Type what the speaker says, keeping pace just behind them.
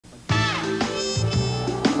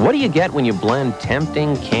What do you get when you blend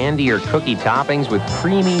tempting candy or cookie toppings with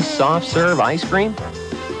creamy soft serve ice cream?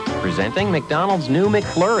 Presenting McDonald's new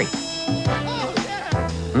McFlurry.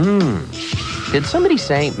 Did somebody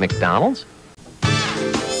say McDonald's?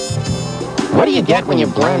 What do you get when you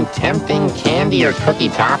blend tempting candy or cookie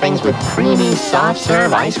toppings with creamy soft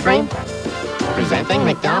serve ice cream? Presenting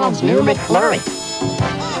McDonald's new McFlurry.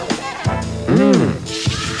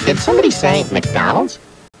 Did somebody say McDonald's?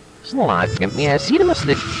 Get me a seat of a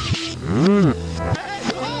stick.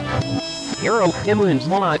 Hero, Immun's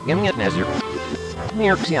not getting it, Nezzer.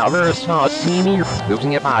 Mirks, Alvarez, Sauce, Senior,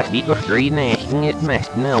 losing it by Beat of Green, asking it,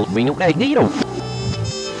 Mast, Nell, we know that Gato.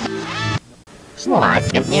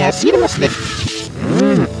 Get me a seat of a stick.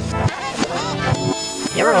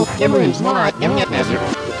 Hero, Immun's not getting it, Nezzer.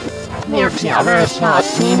 Mirks, Alvarez, Sauce,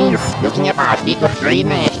 Senior, losing it by Beat of Green,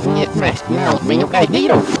 asking it, Mast, Nell, we know that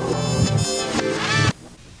Gato.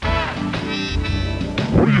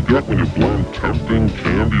 What do you get when you blend tempting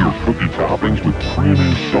candy or cookie toppings with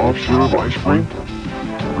creamy soft serve ice cream?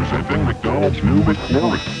 Presenting McDonald's new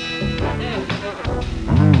McFlurry.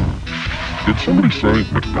 Did somebody say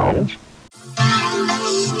McDonald's?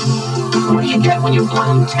 What do you get when you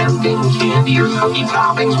blend tempting candy or cookie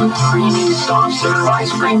toppings with creamy soft serve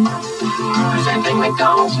ice cream? Presenting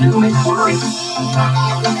McDonald's new McFlurry.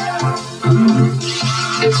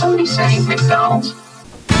 Did somebody say McDonald's?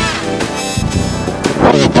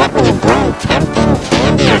 What do you get when you blend tempting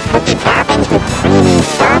candy or cookie toppings with creamy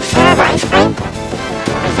soft serve ice cream?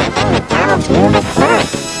 Presenting McDonald's new McFlurry.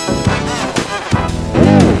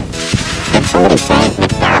 Did somebody say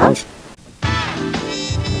McDonald's?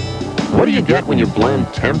 What do you get when you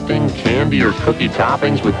blend tempting candy or cookie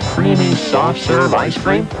toppings with creamy soft serve ice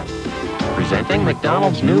cream? Presenting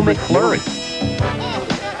McDonald's new McFlurry.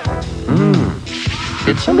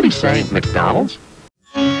 Did somebody say McDonald's?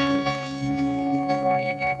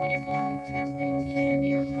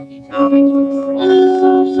 Toppings with creamy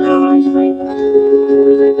soft serve ice cream.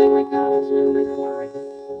 Presenting McDonald's new McFlurry.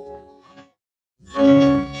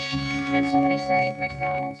 Did somebody say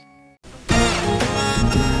McDonald's?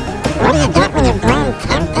 What do you get when you blend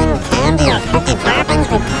tempting candy or cookie toppings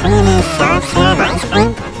with creamy soft serve ice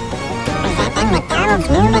cream? Presenting McDonald's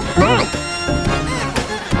new McFlurry.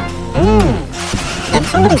 Did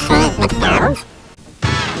somebody say McDonald's?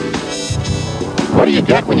 What do you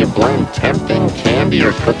get when you blend tempting candy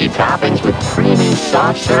or cookie toppings with creamy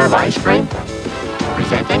soft serve ice cream?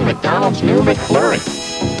 Presenting McDonald's new McFlurry.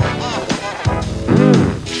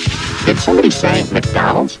 Did somebody say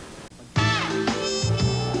McDonald's?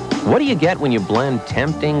 What do you get when you blend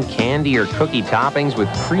tempting candy or cookie toppings with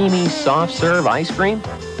creamy soft serve ice cream?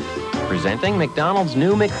 Presenting McDonald's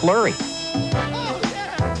new McFlurry.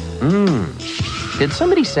 Did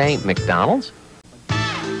somebody say McDonald's?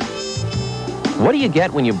 What do you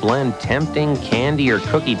get when you blend tempting candy or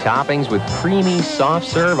cookie toppings with creamy soft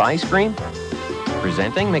serve ice cream?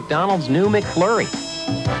 Presenting McDonald's new McFlurry.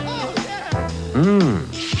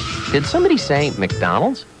 Did somebody say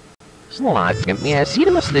McDonald's? Get me a seat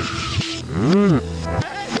of a stick.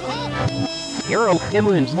 Hero,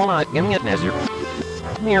 Immun's not getting it, Nezzer.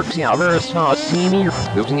 Mirks, Alvarez, Sauce, Senior,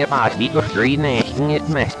 losing it by Beat of Green, asking it,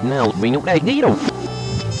 Mast, Nell, we know that Gato.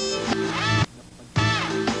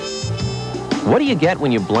 What do you get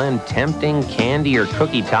when you blend tempting candy or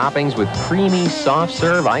cookie toppings with creamy soft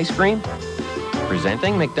serve ice cream?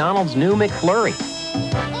 Presenting McDonald's new McFlurry.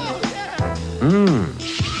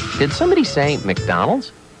 Did somebody say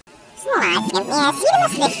McDonald's? Get me a seat of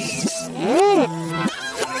a stick.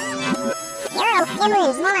 Hero,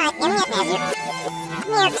 Immun's not getting it, Nezzer.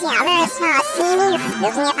 Mirks, Alvarez, Sauce, Senior,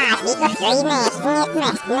 losing it by Beat of Green, asking it,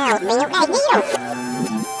 Mast, Nell, we know that Gato.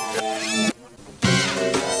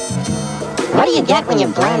 What do you get when you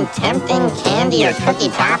blend tempting candy or cookie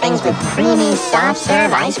toppings with creamy soft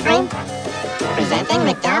serve ice cream? Presenting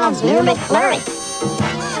McDonald's new McFlurry.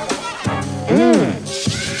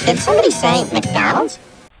 Did somebody say McDonald's?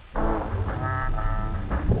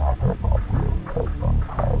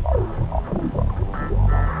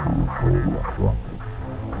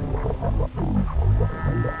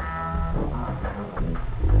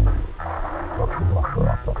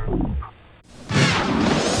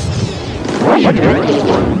 What do you get when you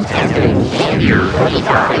blend tempting candy or cookie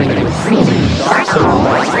toppings with creamy soft serve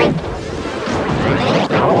ice cream? Presenting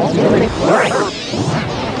McDonald's new McFlurry.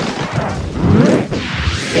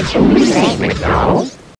 Did somebody say McDonald's?